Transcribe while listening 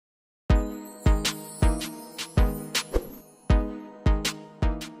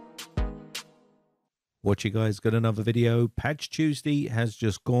What you guys, got another video. Patch Tuesday has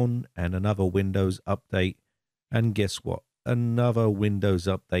just gone and another Windows update. And guess what? Another Windows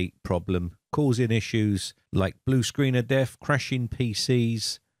update problem causing issues like blue screen of death, crashing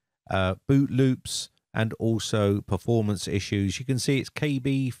PCs, boot loops, and also performance issues. You can see it's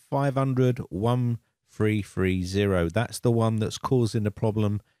KB 500-1330. That's the one that's causing the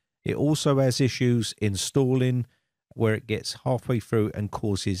problem. It also has issues installing where it gets halfway through and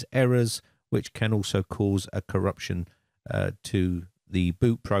causes errors, which can also cause a corruption to the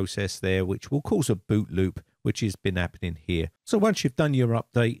boot process there, which will cause a boot loop, which has been happening here. So once you've done your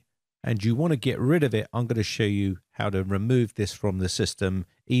update and you want to get rid of it, I'm going to show you how to remove this from the system,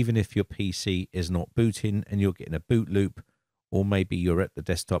 even if your PC is not booting and you're getting a boot loop, or maybe you're at the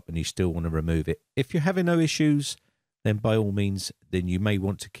desktop and you still want to remove it. If you're having no issues, then by all means, then you may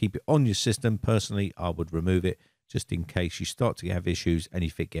want to keep it on your system. Personally, I would remove it just in case you start to have issues and you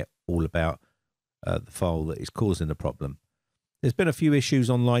forget all about the file that is causing the problem. There's been a few issues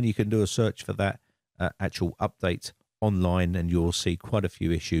online. You can do a search for that actual update online and you'll see quite a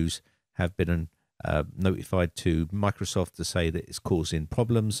few issues have been notified to Microsoft to say that it's causing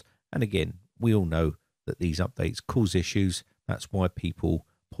problems. And again, we all know that these updates cause issues. That's why people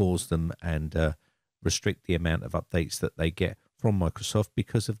pause them and restrict the amount of updates that they get from Microsoft,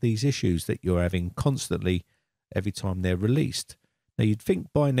 because of these issues that you're having constantly every time they're released. Now, you'd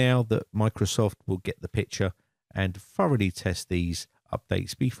think by now that Microsoft will get the picture and thoroughly test these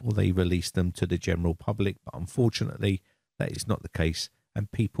updates before they release them to the general public, but unfortunately that is not the case, and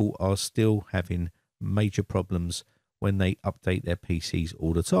people are still having major problems when they update their PCs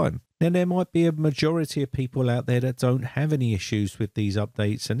all the time. Now, there might be a majority of people out there that don't have any issues with these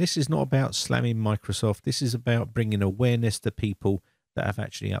updates, and this is not about slamming Microsoft. This is about bringing awareness to people that have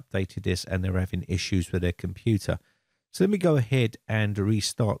actually updated this and they're having issues with their computer. So let me go ahead and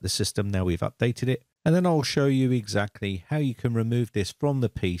restart the system now we've updated it, and then I'll show you exactly how you can remove this from the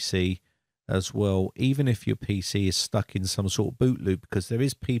PC as well, even if your PC is stuck in some sort of boot loop, because there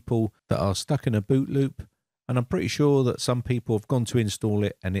is people that are stuck in a boot loop, and I'm pretty sure that some people have gone to install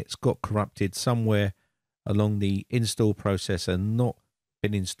it and it's got corrupted somewhere along the install process and not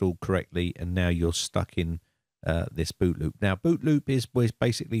been installed correctly, and now you're stuck in this boot loop. Now, boot loop is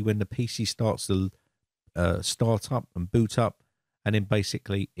basically when the PC starts to start up and boot up, and then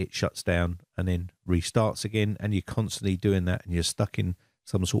basically it shuts down and then restarts again, and you're constantly doing that and you're stuck in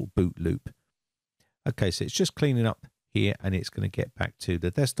some sort of boot loop. Okay, so it's just cleaning up here and it's going to get back to the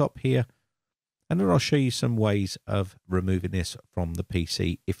desktop here, and then I'll show you some ways of removing this from the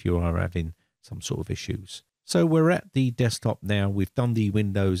PC if you are having some sort of issues. So we're at the desktop now. We've done the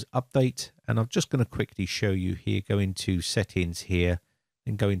Windows update, and I'm just going to quickly show you here. Go into settings here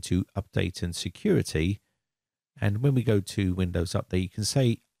and go into update and security. And when we go to Windows update, you can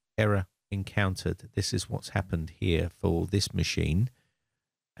say error encountered. This is what's happened here for this machine.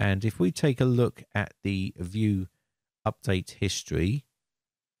 And if we take a look at the view update history,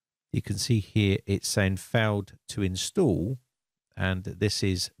 you can see here it's saying failed to install. And this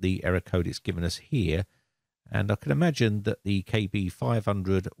is the error code it's given us here. And I can imagine that the KB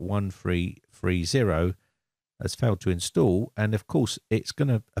 500-1330 has failed to install. And of course, it's going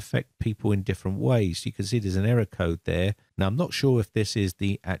to affect people in different ways. You can see there's an error code there. Now, I'm not sure if this is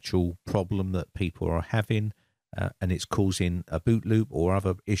the actual problem that people are having and it's causing a boot loop or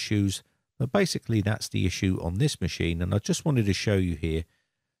other issues. But basically, that's the issue on this machine. And I just wanted to show you here.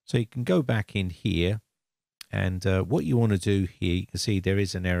 So you can go back in here. And what you want to do here, you can see there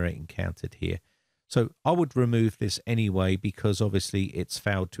is an error encountered here. So I would remove this anyway, because obviously it's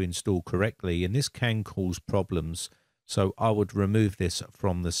failed to install correctly and this can cause problems. So I would remove this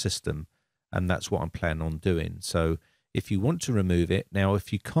from the system, and that's what I'm planning on doing. So if you want to remove it, now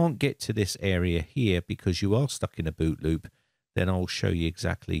if you can't get to this area here because you are stuck in a boot loop, then I'll show you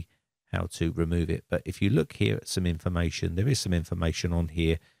exactly how to remove it. But if you look here at some information, there is some information on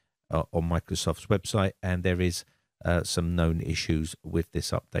here on Microsoft's website, and there is some known issues with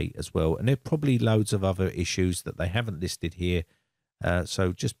this update as well, and there are probably loads of other issues that they haven't listed here,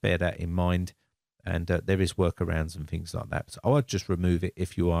 so just bear that in mind. And there is workarounds and things like that, so I would just remove it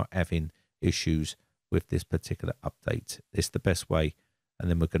if you are having issues with this particular update. It's the best way, and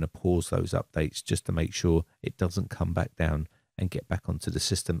then we're going to pause those updates just to make sure it doesn't come back down and get back onto the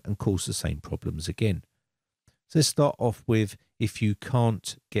system and cause the same problems again. So let's start off with, if you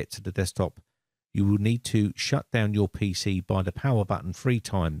can't get to the desktop, you will need to shut down your PC by the power button 3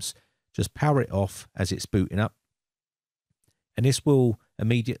 times. Just power it off as it's booting up. And this will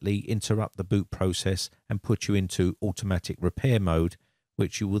immediately interrupt the boot process and put you into automatic repair mode,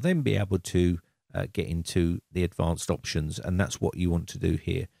 which you will then be able to get into the advanced options. And that's what you want to do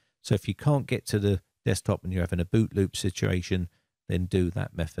here. So if you can't get to the desktop and you're having a boot loop situation, then do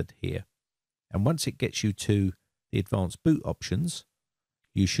that method here. And once it gets you to the advanced boot options,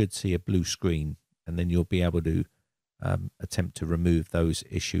 you should see a blue screen, and then you'll be able to attempt to remove those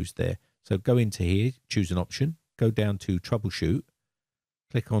issues there. So go into here, choose an option, go down to troubleshoot,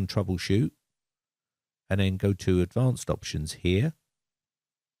 click on troubleshoot, and then go to advanced options here.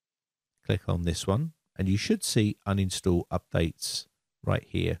 Click on this one, and you should see uninstall updates right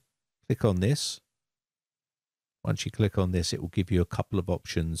here. Click on this. Once you click on this, it will give you a couple of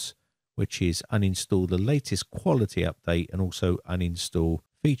options, which is uninstall the latest quality update and also uninstall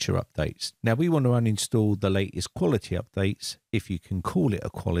feature updates. Now we want to uninstall the latest quality updates, if you can call it a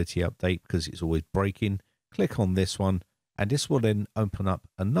quality update, because it's always breaking. Click on this one, and this will then open up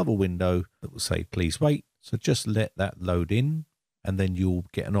another window that will say please wait. So just let that load in, and then you'll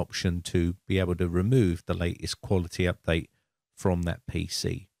get an option to be able to remove the latest quality update from that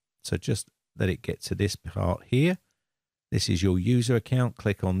PC. So just let it get to this part here. This is your user account.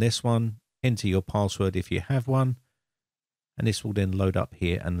 Click on this one, enter your password if you have one, and this will then load up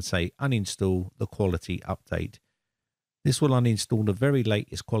here and say uninstall the quality update. This will uninstall the very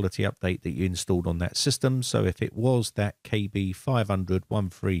latest quality update that you installed on that system. So if it was that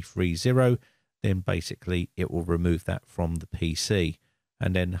KB5001330, then basically it will remove that from the PC,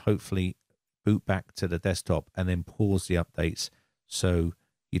 and then hopefully boot back to the desktop and then pause the updates so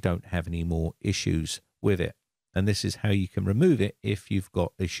you don't have any more issues with it. And this is how you can remove it if you've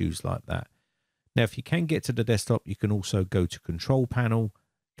got issues like that. Now, if you can get to the desktop, you can also go to Control Panel,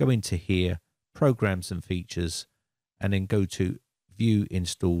 go into here, Programs and Features, and then go to View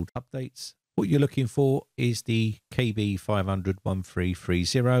Installed Updates. What you're looking for is the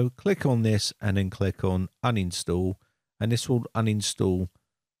KB5001330. Click on this and then click on Uninstall, and this will uninstall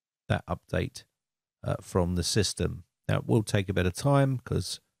that update from the system. Now, it will take a bit of time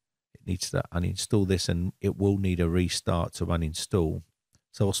because it needs to uninstall this, and it will need a restart to uninstall.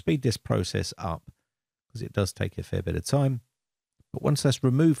 So I'll speed this process up because it does take a fair bit of time. But once that's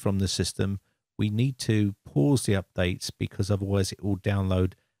removed from the system, we need to pause the updates, because otherwise it will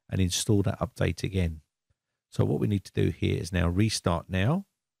download and install that update again. So what we need to do here is now restart now,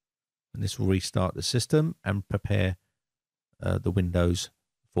 and this will restart the system and prepare the Windows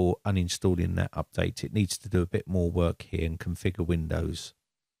for uninstalling that update. It needs to do a bit more work here and configure Windows.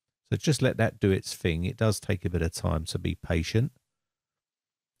 So just let that do its thing. It does take a bit of time, so be patient.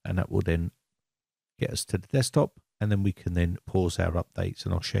 And that will then get us to the desktop, and then we can then pause our updates,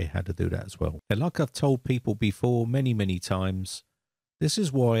 and I'll show you how to do that as well. And like I've told people before many times, this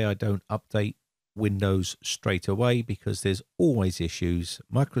is why I don't update Windows straight away, because there's always issues.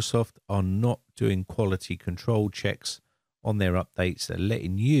 Microsoft are not doing quality control checks on their updates. They're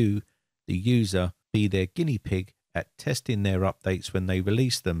letting you, the user, be their guinea pig at testing their updates when they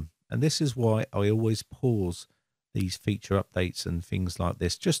release them. And this is why I always pause these feature updates and things like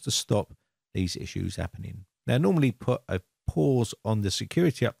this, just to stop these issues happening. Now, I normally put a pause on the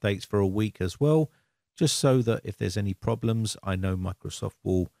security updates for a week as well, just so that if there's any problems, I know Microsoft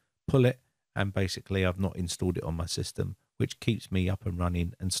will pull it, and basically I've not installed it on my system, which keeps me up and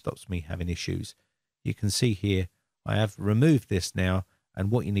running and stops me having issues. You can see here, I have removed this now,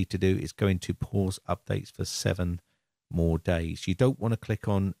 and what you need to do is go into pause updates for 7 more days. You don't want to click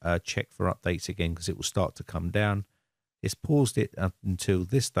on check for updates again, because it will start to come down. It's paused it up until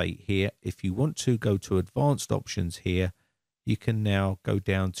this date here. If you want to go to advanced options here, you can now go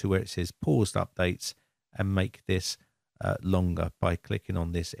down to where it says paused updates and make this longer by clicking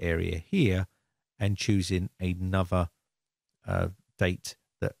on this area here and choosing another date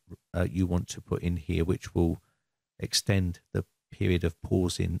that you want to put in here, which will extend the period of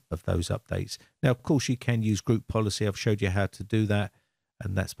pausing of those updates. Now, of course, you can use group policy. I've showed you how to do that,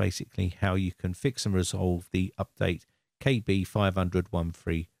 and that's basically how you can fix and resolve the update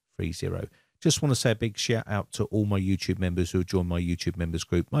KB5001330. Just want to say a big shout out to all my YouTube members who have joined my YouTube members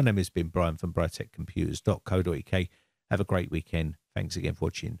group. My name has been Brian from briteccomputers.co.uk. Have a great weekend. Thanks again for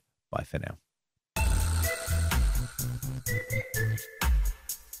watching. Bye for now.